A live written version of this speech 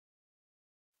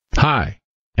Hi,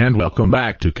 and welcome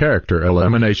back to Character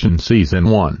Elimination Season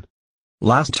 1.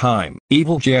 Last time,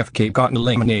 Evil JFK got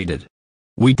eliminated.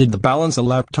 We did the balance a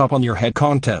laptop on your head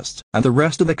contest, and the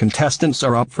rest of the contestants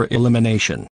are up for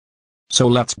elimination. So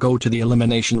let's go to the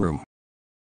elimination room.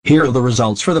 Here are the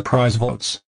results for the prize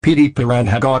votes. PD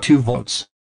Piranha got 2 votes.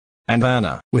 And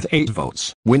Anna, with 8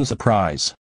 votes, wins the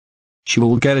prize. She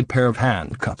will get a pair of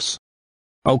handcuffs.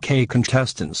 Okay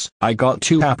contestants, I got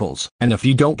 2 apples, and if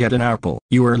you don't get an apple,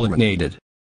 you are eliminated.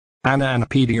 Anna and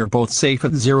PD are both safe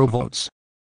at 0 votes.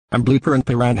 And Blooper and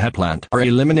Piranha Plant are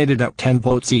eliminated at 10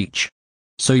 votes each.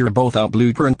 So you're both out,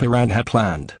 Blooper and Piranha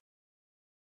Plant.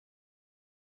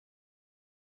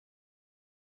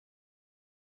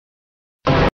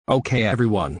 Okay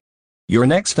everyone. Your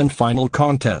next and final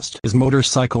contest is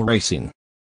motorcycle racing.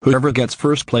 Whoever gets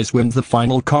first place wins the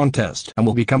final contest and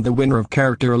will become the winner of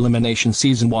Character Elimination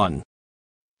Season 1.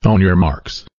 On your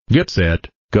marks, get set,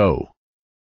 go.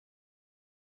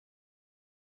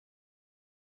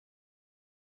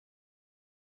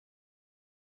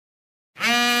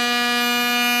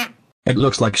 It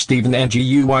looks like Steven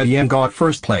Nguyen got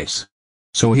first place.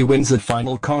 So he wins the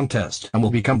final contest and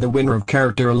will become the winner of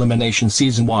Character Elimination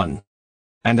Season 1.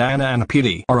 And Anna and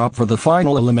PD are up for the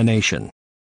final elimination.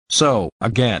 So,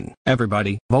 again,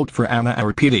 everybody, vote for Anna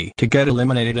or PD to get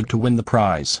eliminated and to win the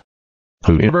prize.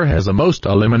 Whoever has the most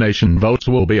elimination votes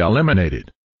will be eliminated.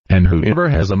 And whoever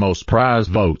has the most prize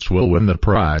votes will win the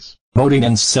prize. Voting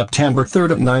ends September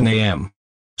 3rd at 9 a.m.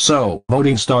 So,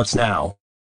 voting starts now.